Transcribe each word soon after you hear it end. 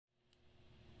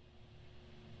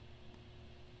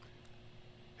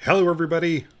Hello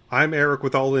everybody, I'm Eric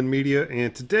with All In Media,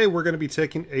 and today we're going to be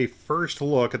taking a first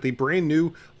look at the brand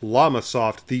new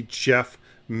Llamasoft, the Jeff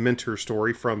Minter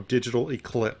story from Digital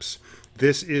Eclipse.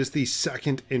 This is the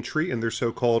second entry in their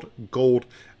so-called Gold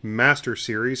Master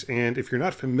Series, and if you're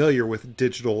not familiar with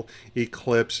Digital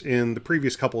Eclipse, in the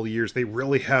previous couple of years they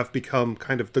really have become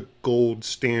kind of the gold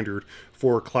standard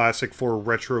for classic, for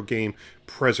retro game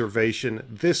preservation.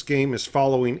 This game is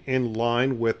following in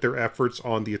line with their efforts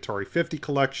on the Atari 50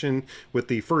 collection, with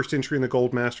the first entry in the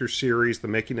Gold Master series, The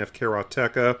Making of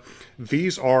Karateka.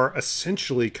 These are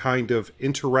essentially kind of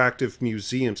interactive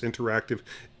museums, interactive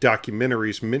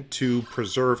documentaries meant to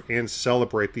preserve and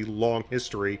celebrate the long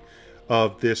history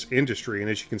of this industry. And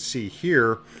as you can see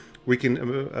here, we can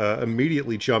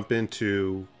immediately jump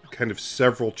into kind of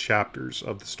several chapters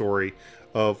of the story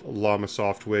of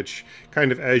Llamasoft, which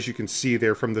kind of, as you can see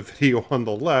there from the video on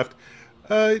the left,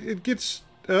 it gets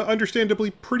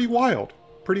understandably pretty wild.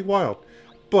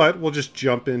 But we'll just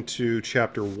jump into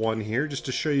chapter 1 here just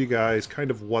to show you guys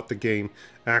kind of what the game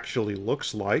actually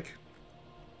looks like.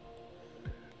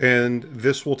 And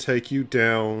this will take you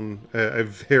down a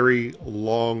very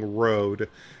long road,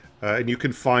 and you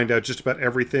can find out just about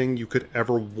everything you could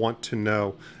ever want to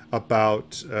know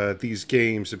about these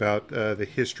games, about the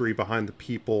history behind the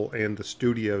people and the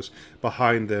studios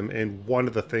behind them. And one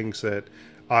of the things that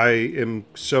I am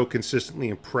so consistently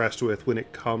impressed with when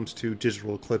it comes to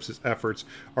Digital Eclipse's efforts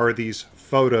are these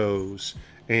photos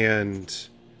and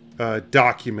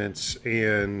documents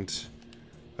and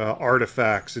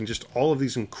artifacts and just all of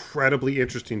these incredibly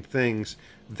interesting things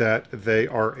that they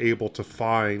are able to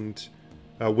find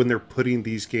when they're putting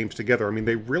these games together. I mean,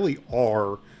 they really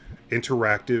are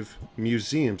interactive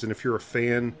museums, and if you're a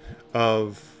fan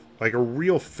of, like, a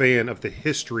real fan of the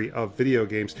history of video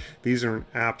games, these are an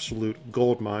absolute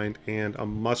goldmine and a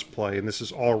must play. And this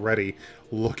is already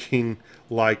looking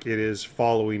like it is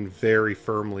following very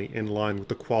firmly in line with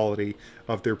the quality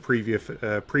of their previous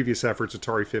efforts,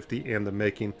 Atari 50 and The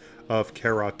Making of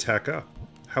Karateka.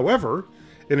 However,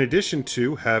 in addition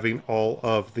to having all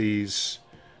of these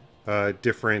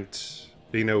different,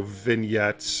 you know,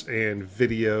 vignettes and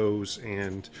videos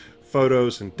and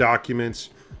photos and documents,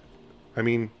 I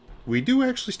mean, we do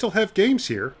actually still have games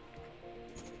here.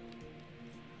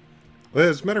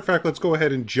 As a matter of fact, let's go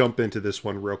ahead and jump into this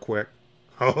one real quick.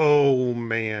 Oh,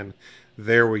 man.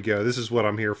 There we go. This is what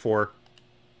I'm here for.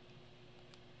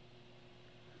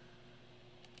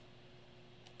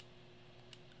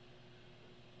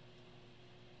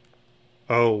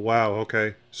 Oh, wow.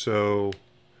 Okay. So,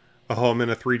 oh, I'm in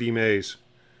a 3D maze.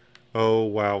 Oh,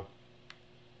 wow.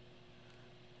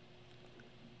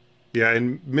 Yeah,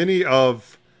 and many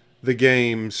of the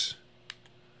games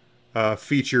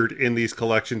featured in these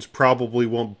collections probably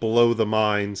won't blow the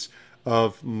minds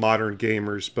of modern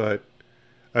gamers, but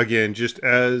again, just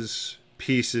as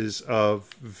pieces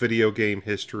of video game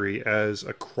history, as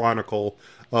a chronicle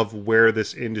of where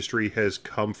this industry has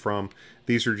come from,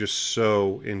 these are just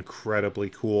so incredibly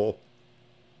cool.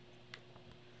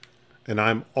 And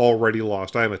I'm already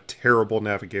lost. I am a terrible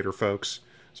navigator, folks,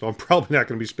 so I'm probably not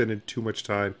going to be spending too much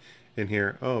time in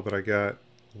here. Oh, but I got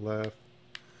left.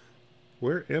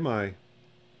 Where am I?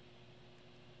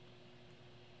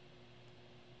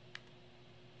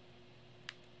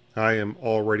 I am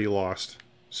already lost.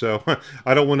 So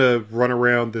I don't want to run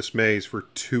around this maze for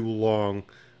too long,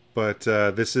 but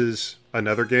this is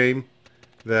another game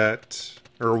that,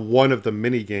 or one of the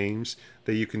mini games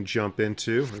that you can jump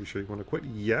into. Are you sure you want to quit?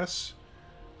 Yes.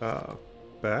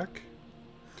 Back.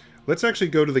 Let's actually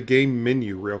go to the game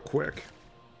menu real quick.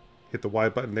 Hit the Y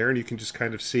button there, and you can just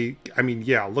kind of see. I mean,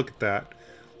 yeah, look at that.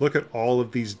 Look at all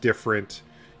of these different.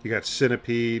 You got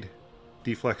Centipede,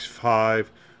 Deflex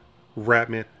 5,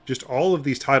 Ratman. Just all of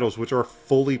these titles, which are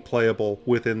fully playable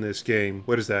within this game.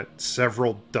 What is that?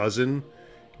 Several dozen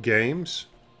games?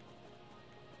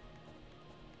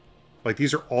 Like,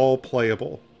 these are all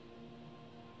playable.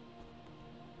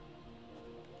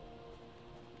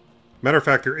 Matter of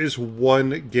fact, there is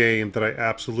one game that I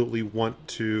absolutely want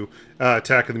to...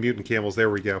 Attack of the Mutant Camels. There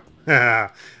we go.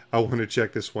 I want to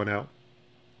check this one out.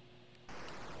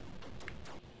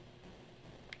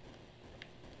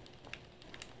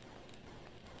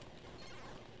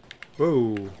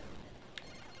 Whoa.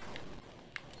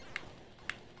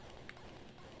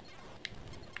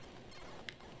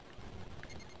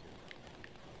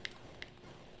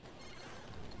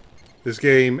 This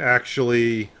game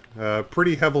actually...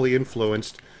 pretty heavily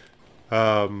influenced.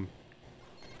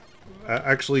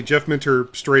 Actually, Jeff Minter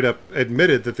straight up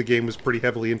admitted that the game was pretty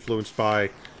heavily influenced by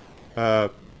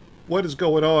what is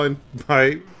going on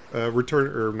by Return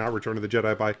of the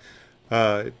Jedi, by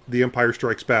The Empire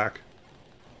Strikes Back.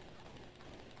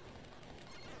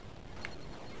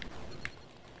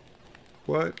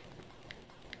 What?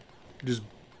 Just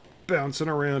bouncing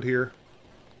around here.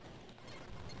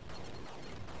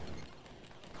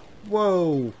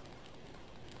 Whoa!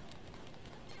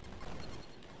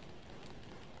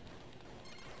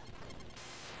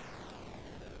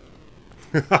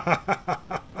 You're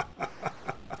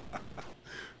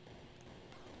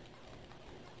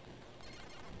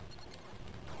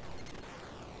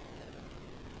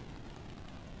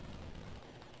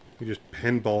just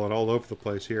pinballing all over the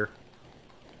place here.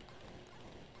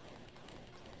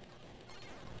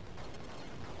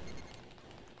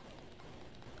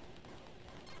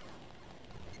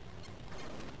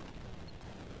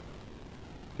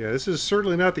 Yeah, this is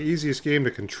certainly not the easiest game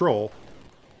to control.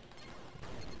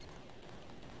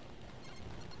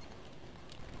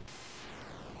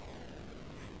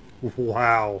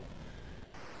 Wow.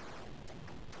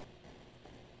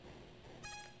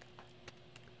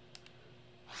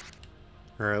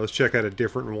 Alright, let's check out a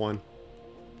different one.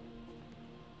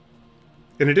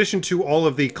 In addition to all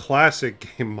of the classic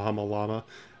game Mama Llama,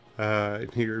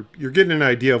 you're getting an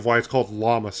idea of why it's called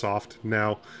Llamasoft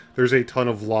now. There's a ton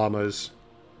of llamas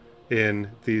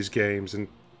in these games, and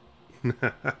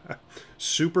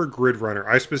Super Grid Runner.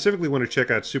 I specifically want to check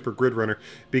out Super Grid Runner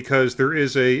because there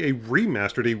is a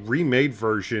remastered, a remade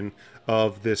version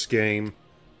of this game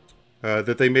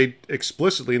that they made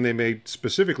explicitly, and they made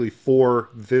specifically for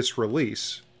this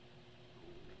release.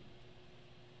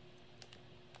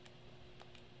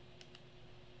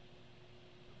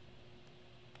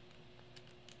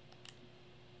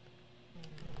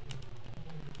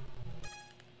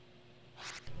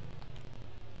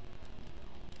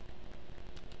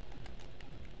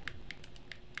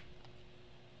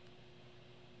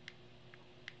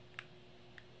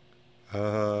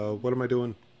 What am I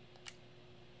doing?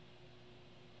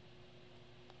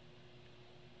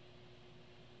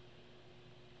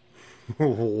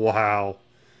 Wow.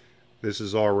 This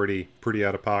is already pretty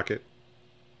out of pocket.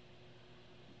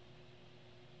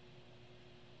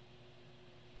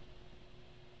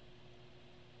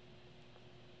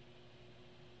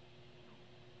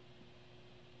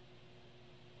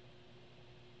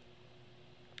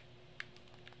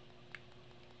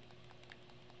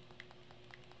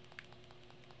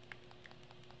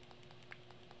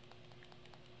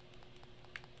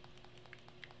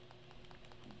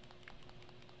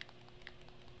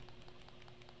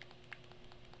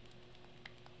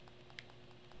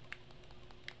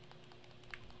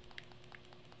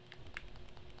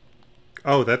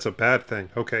 Oh, that's a bad thing.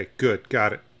 Okay, good.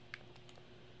 Got it.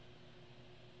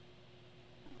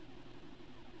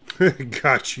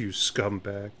 Got you,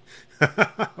 scumbag.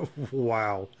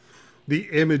 Wow. The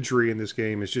imagery in this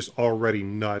game is just already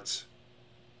nuts.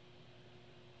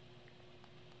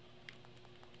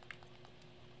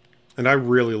 And I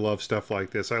really love stuff like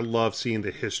this. I love seeing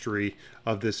the history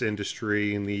of this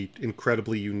industry and the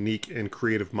incredibly unique and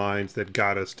creative minds that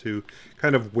got us to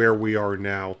kind of where we are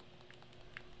now.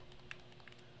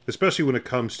 Especially when it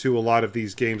comes to a lot of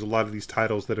these games, a lot of these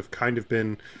titles that have kind of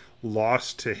been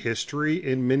lost to history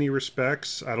in many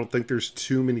respects. I don't think there's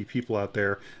too many people out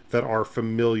there that are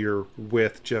familiar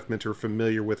with Jeff Minter,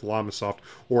 familiar with Llamasoft,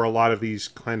 or a lot of these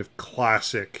kind of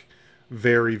classic,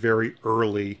 very, very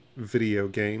early video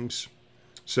games.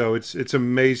 So it's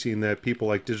amazing that people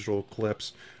like Digital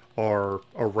Eclipse are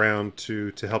around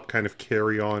to help kind of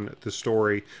carry on the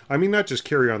story. I mean, not just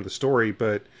carry on the story,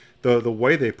 but the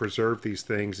way they preserve these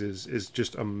things is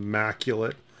just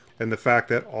immaculate. And the fact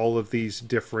that all of these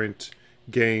different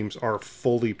games are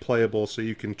fully playable so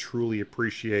you can truly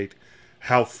appreciate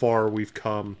how far we've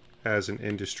come as an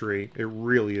industry. It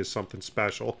really is something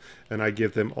special. And I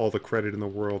give them all the credit in the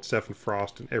world, Stephen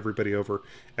Frost and everybody over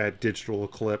at Digital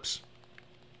Eclipse.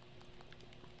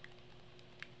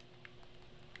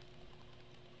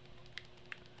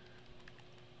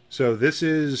 So this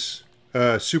is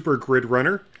Super Grid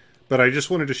Runner. But I just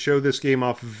wanted to show this game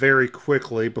off very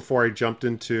quickly before I jumped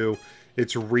into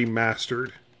its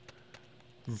remastered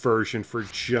version for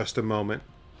just a moment.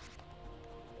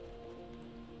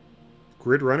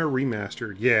 Grid Runner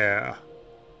Remastered, yeah.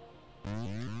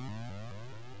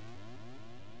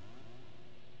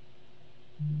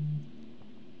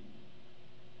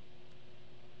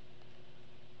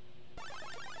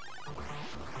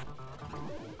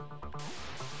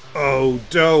 Oh,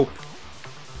 dope.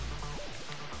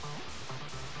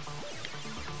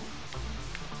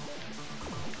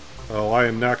 Oh, I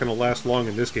am not going to last long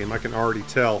in this game. I can already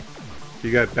tell.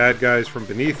 You got bad guys from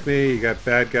beneath me. You got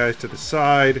bad guys to the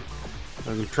side.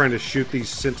 I'm trying to shoot these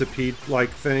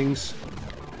centipede-like things.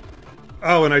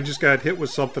 Oh, and I just got hit with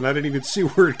something. I didn't even see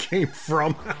where it came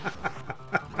from.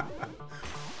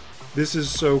 This is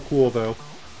so cool, though.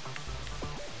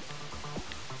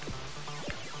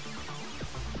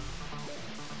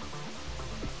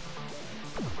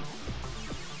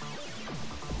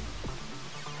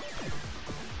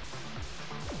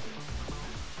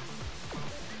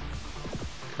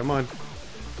 Come on.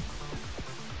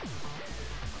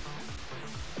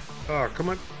 Oh, come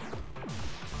on.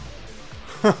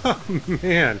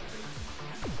 Man.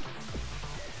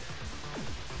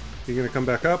 You gonna come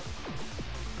back up?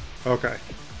 Okay.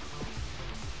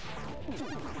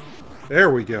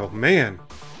 There we go. Man.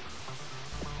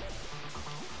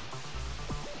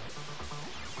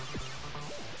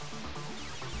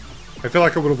 I feel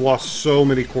like I would have lost so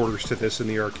many quarters to this in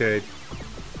the arcade.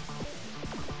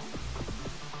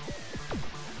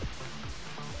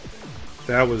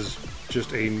 That was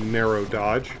just a narrow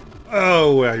dodge.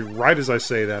 Oh, right as I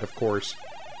say that, of course.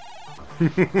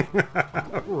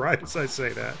 Right as I say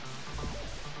that.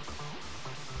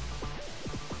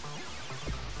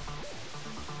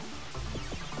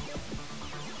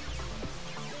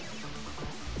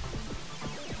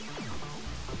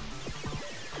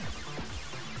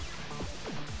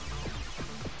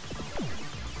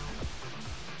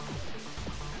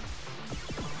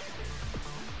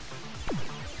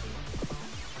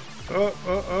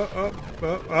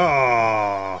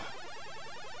 Oh.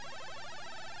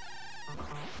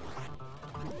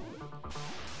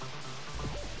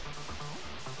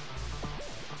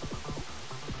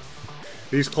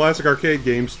 These classic arcade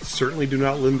games certainly do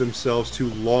not lend themselves to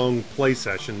long play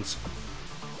sessions.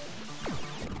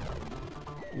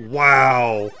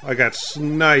 Wow, I got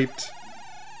sniped.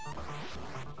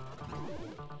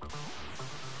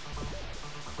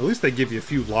 At least they give you a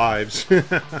few lives.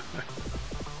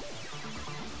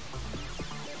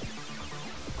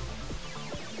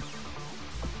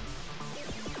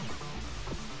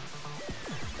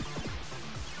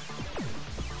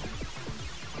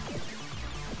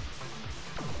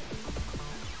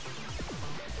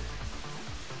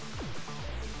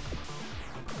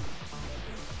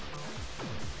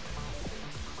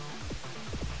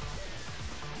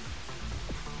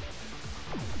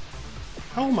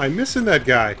 How am I missing that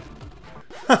guy?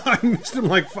 I missed him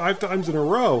like 5 times in a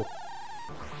row.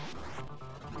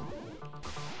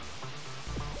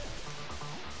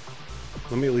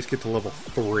 Let me at least get to level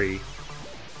 3.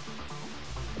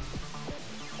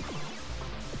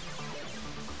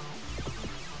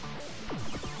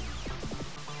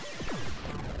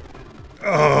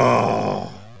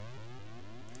 Oh!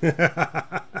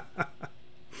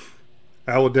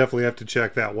 I will definitely have to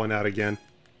check that one out again.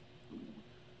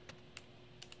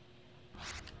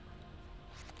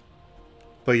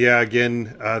 But yeah,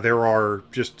 again, there are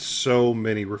just so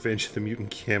many Revenge of the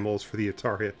Mutant Camels for the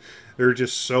Atari. There are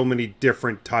just so many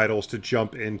different titles to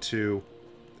jump into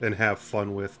and have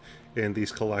fun with in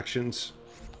these collections.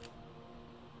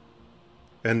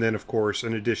 And then, of course,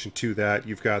 in addition to that,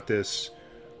 you've got this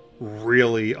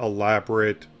really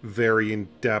elaborate, very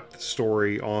in-depth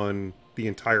story on the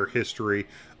entire history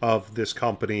of this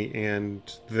company and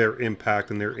their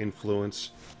impact and their influence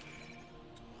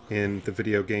in the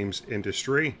video games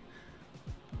industry.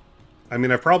 I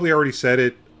mean, I've probably already said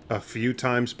it a few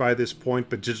times by this point,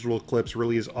 but Digital Eclipse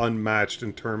really is unmatched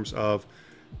in terms of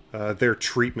their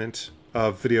treatment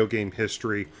of video game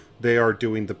history. They are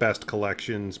doing the best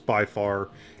collections by far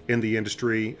in the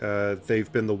industry.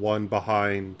 They've been the one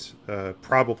behind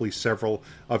probably several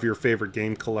of your favorite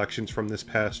game collections from this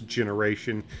past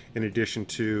generation, in addition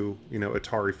to, you know,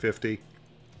 Atari 50.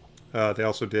 They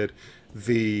also did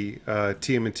the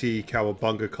TMNT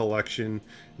Cowabunga collection,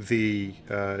 the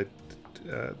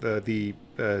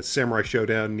Samurai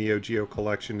Showdown Neo Geo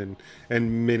collection,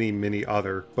 and many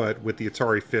other. But with the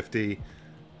Atari 50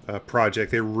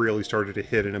 project, they really started to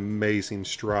hit an amazing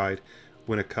stride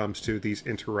when it comes to these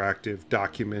interactive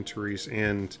documentaries.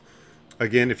 And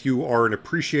again, if you are an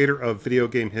appreciator of video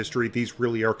game history, these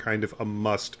really are kind of a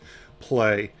must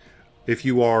play. If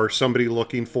you are somebody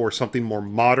looking for something more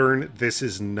modern, this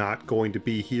is not going to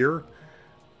be here.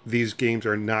 These games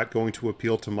are not going to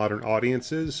appeal to modern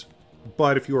audiences.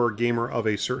 But if you are a gamer of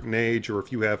a certain age, or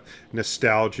if you have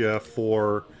nostalgia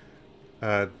for,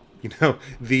 you know,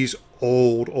 these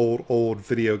old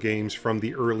video games from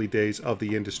the early days of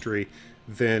the industry,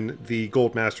 then the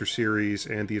Gold Master series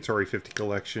and the Atari 50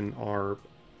 collection are,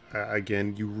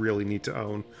 again, you really need to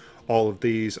own all of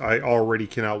these. I already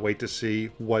cannot wait to see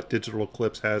what Digital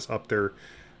Eclipse has up their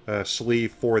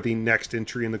sleeve for the next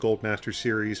entry in the Gold Master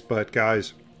series. But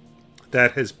guys,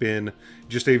 that has been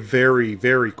just a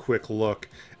very quick look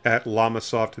at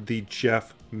Llamasoft, the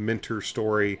Jeff Minter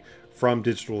story from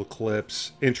Digital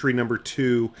Eclipse, entry number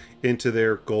 2 into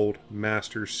their Gold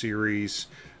Master series.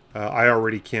 I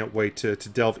already can't wait to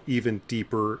delve even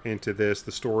deeper into this.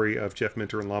 The story of Jeff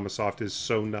Minter and Llamasoft is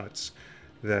so nuts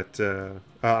that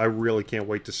I really can't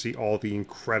wait to see all the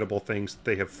incredible things that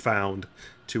they have found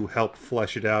to help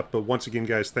flesh it out. But once again,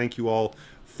 guys, thank you all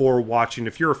for watching.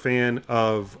 If you're a fan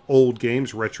of old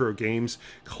games, retro games,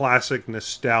 classic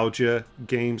nostalgia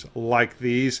games like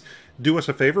these, do us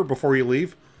a favor before you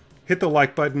leave. Hit the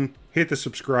like button, hit the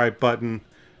subscribe button,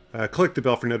 click the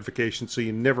bell for notifications so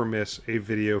you never miss a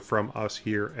video from us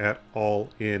here at All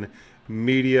In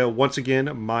Media. Once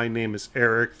again, my name is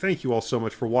Eric. Thank you all so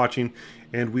much for watching,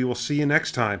 and we will see you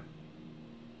next time.